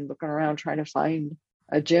more, I've been looking around trying to find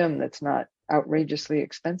a gym that's not outrageously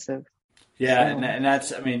expensive. Yeah, and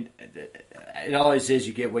that's, I mean, it always is,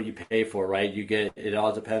 you get what you pay for, right? It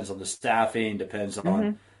all depends on the staffing, depends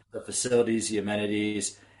on the facilities, the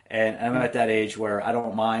amenities. And I'm at that age where I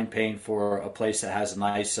don't mind paying for a place that has a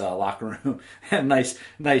nice locker room and nice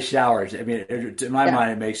showers. I mean, in my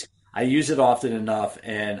mind, I use it often enough,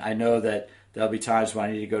 and I know that there'll be times when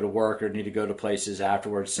I need to go to work or need to go to places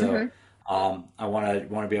afterwards. So I want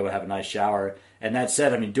to be able to have a nice shower. And that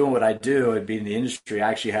said, I mean, doing what I do and being in the industry, I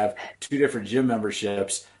actually have 2 different gym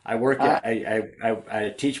memberships. I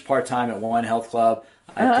teach part-time at one health club.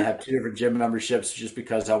 I have 2 different gym memberships just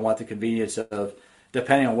because I want the convenience of,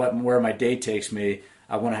 depending on where my day takes me,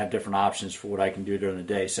 I want to have different options for what I can do during the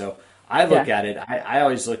day. So I look at it, I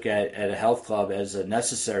always look at a health club as a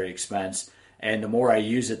necessary expense. And the more I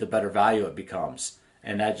use it, the better value it becomes.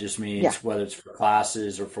 And that just means whether it's for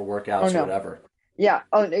classes or for workouts or whatever. Yeah.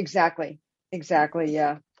 Oh, exactly. Exactly.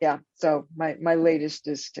 Yeah. Yeah. So my latest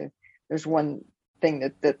is there's one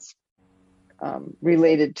thing that's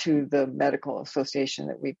related to the medical association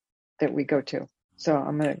that we go to. So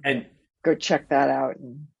I'm going to go check that out.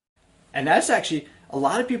 And that's actually, a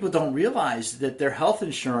lot of people don't realize that their health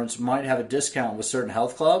insurance might have a discount with certain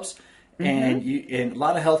health clubs. And a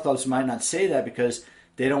lot of health clubs might not say that because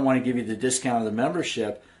they don't want to give you the discount of the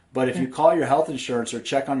membership. But if you call your health insurance or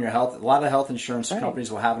check on your health, a lot of health insurance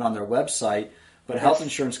companies will have it on their website, but health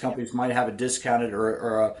insurance companies might have a discounted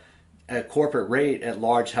or a corporate rate at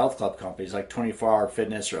large health club companies like 24 Hour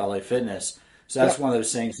Fitness or LA Fitness. So that's one of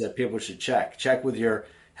those things that people should check. Check with your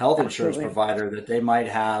health insurance provider that they might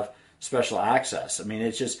have special access. I mean,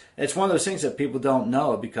 it's one of those things that people don't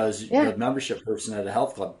know because the membership person at a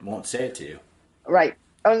health club won't say it to you. Right.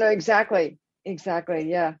 Oh, no, exactly. Exactly.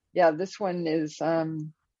 Yeah. Yeah. This one is,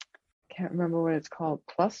 can't remember what it's called,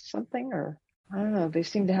 Plus something, or I don't know. They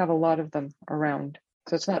seem to have a lot of them around.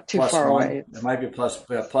 So it's not too far away. It might be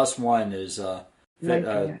Plus One is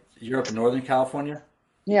Europe and Northern California.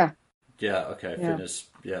 Yeah. Yeah. Okay. Yeah. Fitness.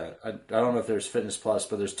 Yeah. I don't know if there's Fitness Plus,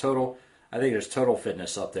 but there's Total. I think there's Total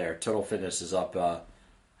Fitness up there. Total Fitness is up,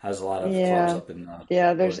 has a lot of clubs up in.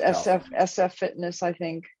 There's SF Fitness, I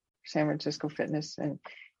think, San Francisco Fitness,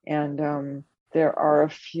 and there are a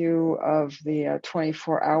few of the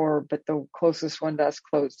 24-hour, but the closest one that's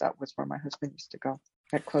closed. That was where my husband used to go.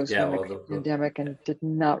 That closed in the pandemic and did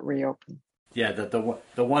not reopen. Yeah, one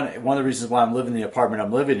of the reasons why I'm living in the apartment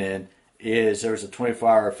I'm living in is there's a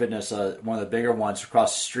 24-hour fitness, one of the bigger ones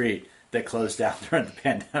across the street that closed down during the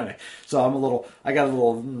pandemic. So I got a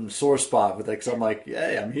little sore spot with it because I'm like,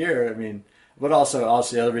 hey, I'm here. I mean, but also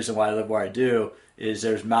the other reason why I live where I do is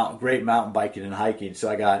there's great mountain biking and hiking. So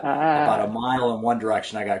I got about a mile in one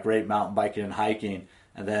direction. I got great mountain biking and hiking.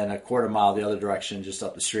 And then a quarter mile the other direction, just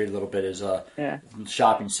up the street a little bit, is a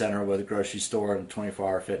shopping center with a grocery store and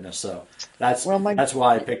 24-hour fitness. So that's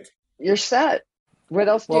why I picked. You're set. What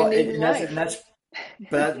else do you need in life?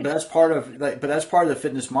 but that's part of the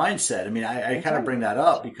fitness mindset. I mean, I That's kind of right. bring that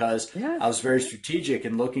up because Yeah. I was very strategic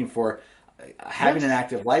in looking for having an Yes.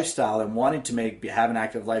 active lifestyle and wanting to have an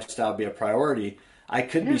active lifestyle be a priority. I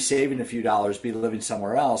could be Yeah. saving a few dollars, be living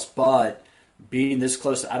somewhere else, but being this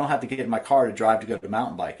close, I don't have to get in my car to drive to go to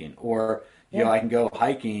mountain biking, or Yeah. I can go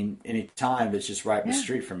hiking anytime. It's just right up the Yeah.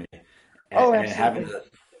 street for me, Oh, and absolutely.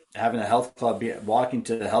 having a health club, walking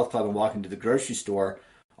to the health club and walking to the grocery store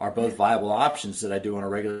are Yeah. both viable options that I do on a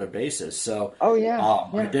regular basis. So Oh, yeah.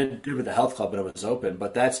 I Yeah. did with the health club, but it was open.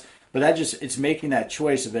 That just it's making that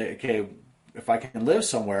choice of okay, if I can live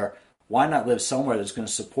somewhere, why not live somewhere that's going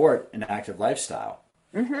to support an active lifestyle?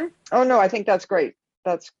 Oh, no, I think that's great.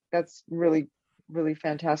 That's really, really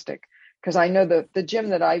fantastic. Because I know the gym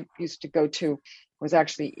that I used to go to was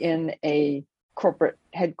actually in a corporate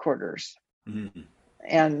headquarters, Mm-hmm.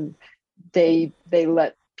 and they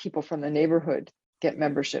let people from the neighborhood get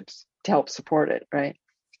memberships to help support it, right?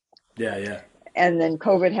 Yeah, yeah. And then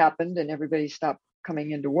COVID happened and everybody stopped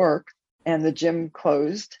coming into work and the gym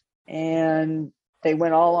closed and they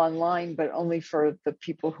went all online, but only for the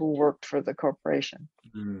people who worked for the corporation.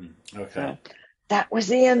 Okay. So that was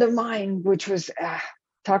the end of mine, which was,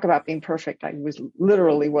 talk about being perfect. I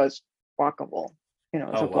literally was walkable, it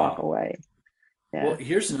was Oh a block wow. away. Well, Yeah.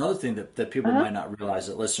 here's another thing that people Uh-huh. might not realize,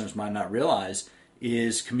 that listeners might not realize,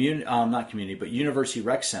 is not community, but university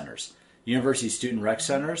rec centers, university student rec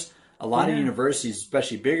centers. A lot of Yeah. universities,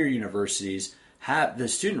 especially bigger universities, have the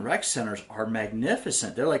student rec centers are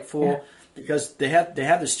magnificent. They're like Yeah. full because they have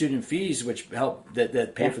the student fees which help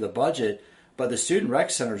that pay Yeah. for the budget, but the student rec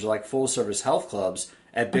centers are like full service health clubs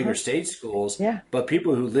at bigger Uh-huh. state schools. Yeah. But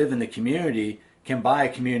people who live in the community can buy a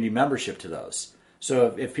community membership to those.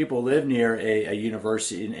 So if people live near a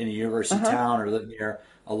university in a university Uh-huh. town or live near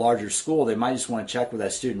a larger school, they might just want to check with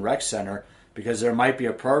that student rec center because there might be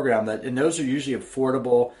a program and those are usually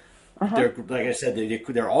affordable. Uh-huh. They're like I said,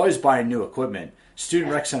 they're always buying new equipment.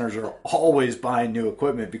 Student rec centers are always buying new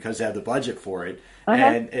equipment because they have the budget for it, Uh-huh.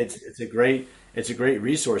 and it's a great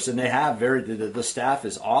resource. And they have the staff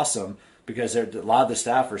is awesome because a lot of the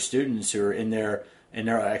staff are students who are in their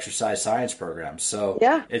exercise science programs. So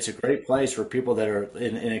Yeah. it's a great place for people that are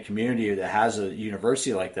in a community that has a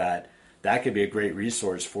university like that. That could be a great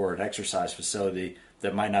resource for an exercise facility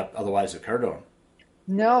that might not otherwise occur to them.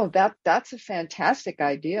 No, that's a fantastic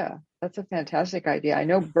idea. That's a fantastic idea. I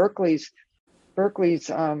know Berkeley's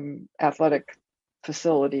athletic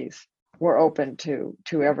facilities were open to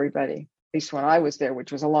everybody, at least when I was there,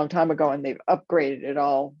 which was a long time ago, and they've upgraded it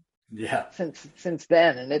all Yeah. since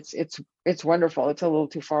then, and it's wonderful. It's a little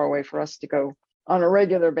too far away for us to go on a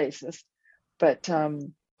regular basis, but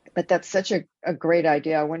that's such a great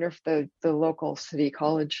idea. I wonder if the local city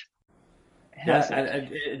college Yeah, has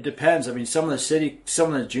it. it depends. I mean, some of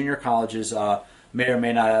the junior colleges may or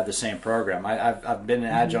may not have the same program. I've been an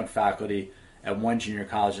Hmm. adjunct faculty at one junior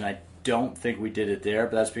college, and I don't think we did it there,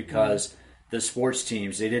 but that's because the sports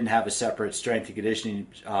teams, they didn't have a separate strength and conditioning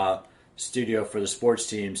studio for the sports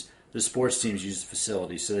teams. The sports teams used the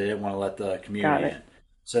facility, so they didn't want to let the Got community it. in.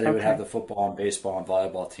 So they would have Okay. the football and baseball and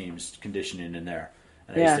volleyball teams conditioning in there,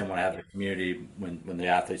 and they just Yeah. didn't want to have the community when the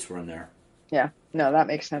athletes were in there. Yeah. No, that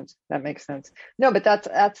makes sense. That makes sense. No, but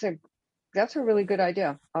that's a really good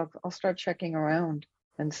idea. I'll start checking around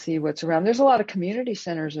and see what's around. There's a lot of community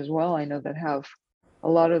centers as well. I know that have a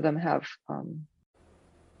lot of them have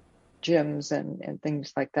gyms and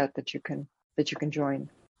things like that you can join.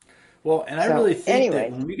 Well, and I So really think that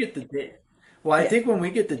anyway, when we get the data, well, I yeah. think when we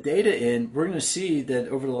get the data in, we're going to see that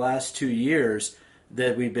over the last 2 years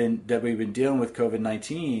that we've been dealing with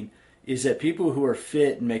COVID-19 is that people who are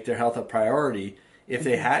fit and make their health a priority, if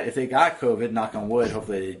they got COVID, knock on wood,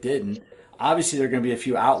 hopefully they didn't. Obviously, there are going to be a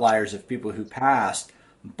few outliers of people who passed,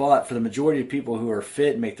 but for the majority of people who are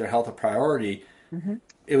fit and make their health a priority, Hmm.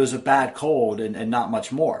 it was a bad cold and not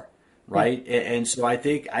much more, Yeah. right? And so I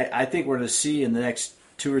think we're going to see in the next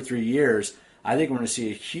 2 or 3 years, I think we're going to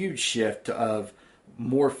see a huge shift of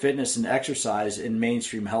more fitness and exercise in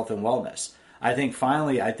mainstream health and wellness. I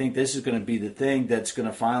think this is going to be the thing that's going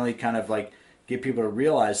to finally kind of like get people to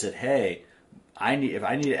realize that, hey, if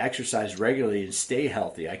I need to exercise regularly and stay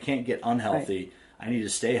healthy, I can't get Right. unhealthy. I need to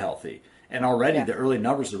stay healthy. And already Yeah. the early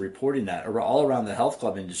numbers are reporting that all around the health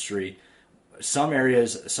club industry. Some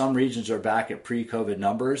areas, some regions are back at pre-COVID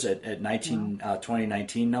numbers at Wow.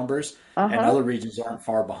 2019 numbers, and Uh-huh. other regions aren't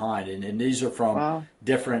far behind. And these are Wow.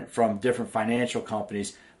 different financial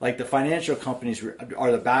companies. Like the financial companies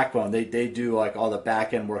are the backbone. They do like all the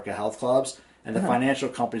back end work of health clubs, and the Uh-huh. financial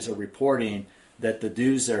companies are reporting that the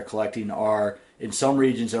dues they're collecting are in some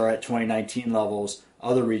regions are at 2019 levels,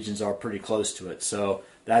 other regions are pretty close to it. So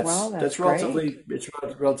That's relatively great. it's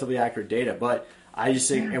relatively accurate data. But I just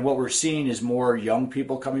think, and what we're seeing is more young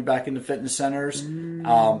people coming back into fitness centers.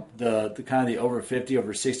 Mm. The kind of the over 50,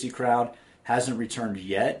 over 60 crowd hasn't returned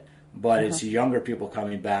yet, but Uh-huh. it's younger people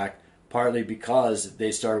coming back, partly because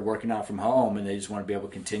they started working out from home and they just want to be able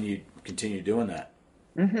to continue doing that.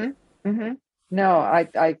 Mm-hmm. Mm-hmm. No,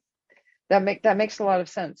 that makes a lot of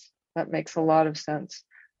sense. That makes a lot of sense.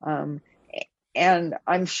 Um, and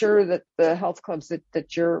I'm sure that the health clubs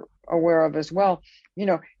that you're aware of as well,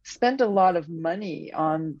 spend a lot of money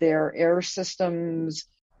on their air systems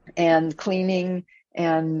and cleaning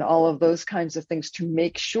and all of those kinds of things to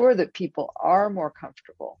make sure that people are more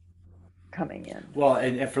comfortable coming in. Well,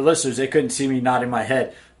 and for listeners, they couldn't see me nodding my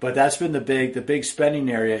head, but that's been the big spending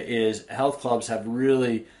area is health clubs have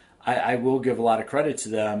really. I will give a lot of credit to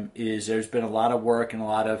them. Is there's been a lot of work and a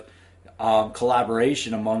lot of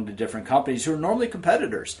collaboration among the different companies who are normally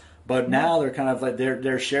competitors, but now they're kind of like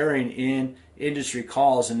they're sharing in industry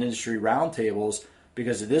calls and industry roundtables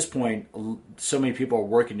because at this point, so many people are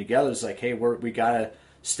working together. It's like, hey, we gotta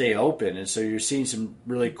stay open, and so you're seeing some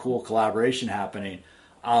really cool collaboration happening.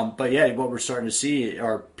 But yeah, what we're starting to see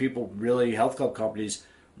are people really, health club companies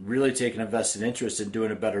really taking a vested interest in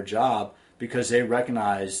doing a better job because they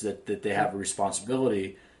recognize that they have a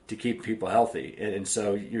responsibility to keep people healthy. And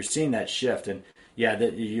so you're seeing that shift. And yeah,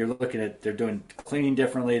 you're looking at, they're doing cleaning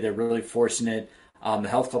differently. They're really forcing it. The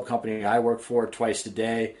health club company I work for twice a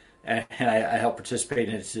day, and I help participate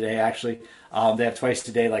in it today actually. They have twice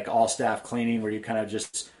a day, like all staff cleaning where you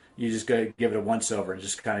just go give it a once over and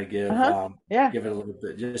just kind of Uh-huh. Yeah. give it a little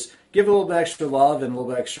bit, just give it a little bit extra love and a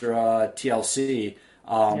little bit extra TLC,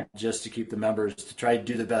 Yeah. just to keep the members to try to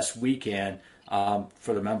do the best we can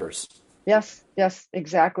for the members. Yes. Yes.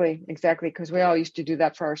 Exactly. Exactly. Because we all used to do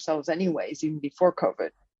that for ourselves anyways, even before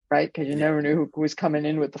COVID, right? Because you Yeah, never knew who was coming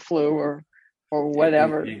in with the flu or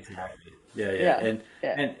whatever. exactly. Yeah, yeah. Yeah.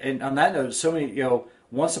 Yeah. And on that note, so many,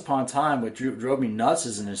 once upon a time, what drove me nuts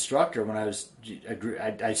as an instructor when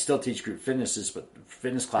I still teach group fitness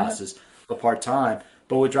Uh-huh. classes, but part time.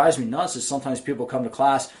 But what drives me nuts is sometimes people come to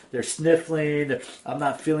class, they're sniffling, I'm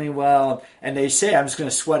not feeling well, and they say, I'm just going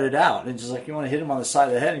to sweat it out. And just like, you want to hit them on the side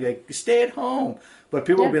of the head and be like, stay at home. But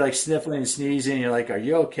people will Yeah. be like sniffling and sneezing, and you're like, are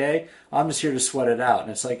you okay? I'm just here to sweat it out.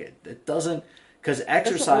 And it's like, it doesn't, because Doesn't work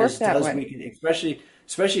exercise that does way. weaken,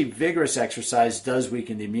 especially vigorous exercise does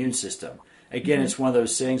weaken the immune system. Again, Hmm. it's one of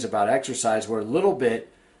those things about exercise where a little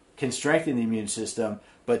bit can strengthen the immune system,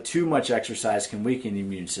 but too much exercise can weaken the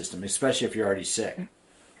immune system, especially if you're already sick.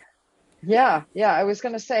 Yeah. Yeah. I was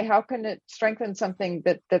going to say, how can it strengthen something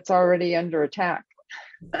that's already under attack?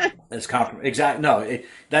 That's exactly no.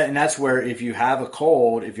 And that's where if you have a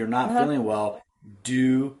cold, if you're not Uh-huh. feeling well,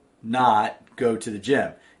 do not go to the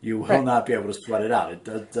gym. You will Right. not be able to sweat it out.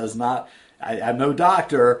 It does not. I'm no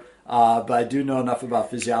doctor, but I do know enough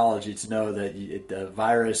about physiology to know that the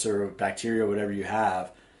virus or bacteria, or whatever you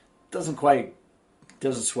have, doesn't quite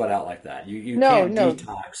doesn't sweat out like that. You No, can't no,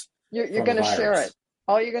 detox you're from a going to share it. virus.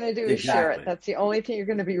 All you're going to do is share it. Exactly. That's the only thing you're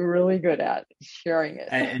going to be really good at, is sharing it.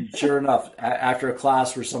 And sure enough, after a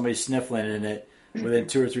class where somebody's sniffling in it, within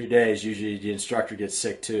 2 or 3 days, usually the instructor gets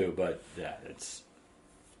sick too. But yeah,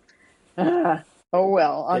 Ah, oh,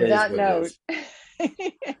 well, it on is that what it note.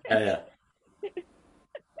 is. Yeah, yeah.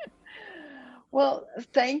 Well,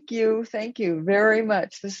 thank you. Thank you very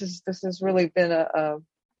much. This has really been a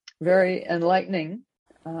very enlightening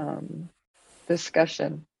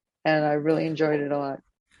discussion, and I really enjoyed it a lot.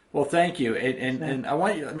 Well, thank you, So, and I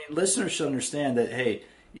want you. I mean, listeners should understand that. Hey,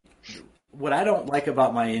 what I don't like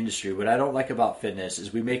about my industry, what I don't like about fitness,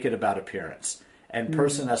 is we make it about appearance. And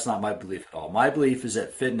personally, mm, that's not my belief at all. My belief is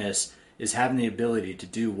that fitness is having the ability to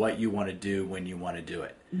do what you want to do when you want to do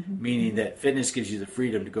it. mhm, Meaning mhm. that fitness gives you the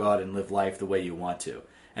freedom to go out and live life the way you want to.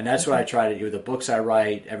 And that's what I Okay. try to do. The books I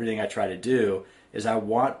write, everything I try to do, is I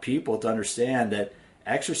want people to understand that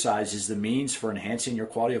exercise is the means for enhancing your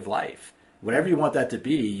quality of life. Whatever you want that to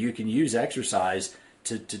be, you can use exercise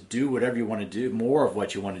to do whatever you want to do, more of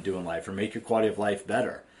what you want to do in life, or make your quality of life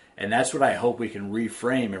better. And that's what I hope we can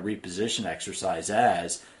reframe and reposition exercise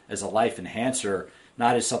as a life enhancer,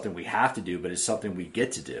 not as something we have to do, but as something we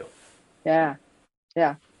get to do. Yeah,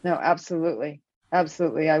 yeah. No, absolutely.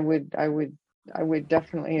 Absolutely. I would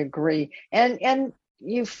definitely agree. And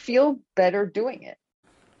you feel better doing it.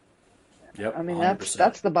 I Yep, mean, 100%.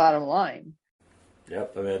 that's the bottom line.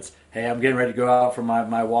 Yep. I mean, hey, I'm getting ready to go out for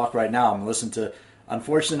my walk right now. I'm listening to,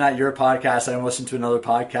 unfortunately, not your podcast. I'm listening to another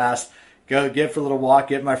podcast. Go get for a little walk,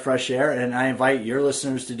 get my fresh air, and I invite your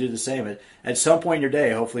listeners to do the same. At some point in your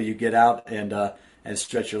day, hopefully you get out and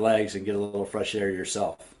stretch your legs and get a little fresh air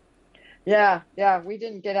yourself. Yeah, we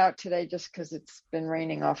didn't get out today just because it's been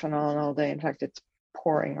raining off and on all day. In fact, it's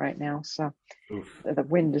pouring right now, so Oof. the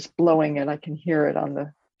wind is blowing and I can hear it on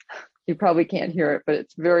the. You probably can't hear it, but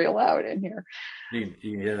it's very loud in here. You can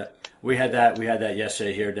hear that. We had that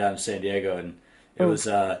yesterday here down in San Diego, and it was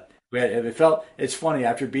it's funny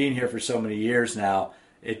after being here for so many years now.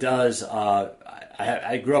 It does.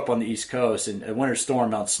 I grew up on the East Coast, and a winter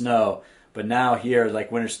storm melts snow. But now here,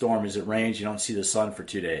 like winter storm, is it rains, you don't see the sun for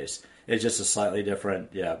 2 days. It's just a slightly different,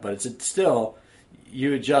 yeah. But it's still,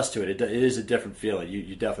 you adjust to it. It is a different feeling.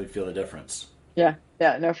 You definitely feel the difference. Yeah,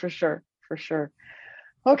 no, for sure.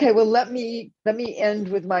 Okay, well, let me end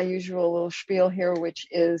with my usual little spiel here, which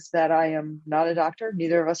is that I am not a doctor.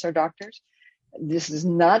 Neither of us are doctors. This is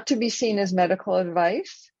not to be seen as medical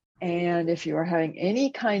advice. And if you are having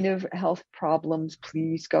any kind of health problems,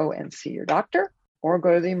 please go and see your doctor or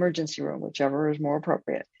go to the emergency room, whichever is more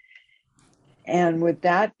appropriate. And with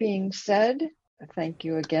that being said, thank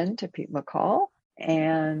you again to Pete McCall,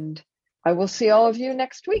 and I will see all of you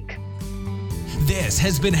next week. This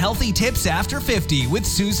has been Healthy Tips After 50 with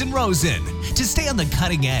Susan Rosen. To stay on the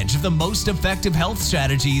cutting edge of the most effective health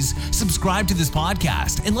strategies, subscribe to this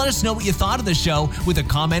podcast and let us know what you thought of the show with a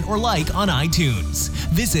comment or like on iTunes.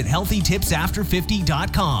 Visit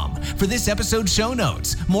healthytipsafter50.com for this episode's show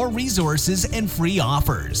notes, more resources, and free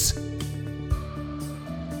offers.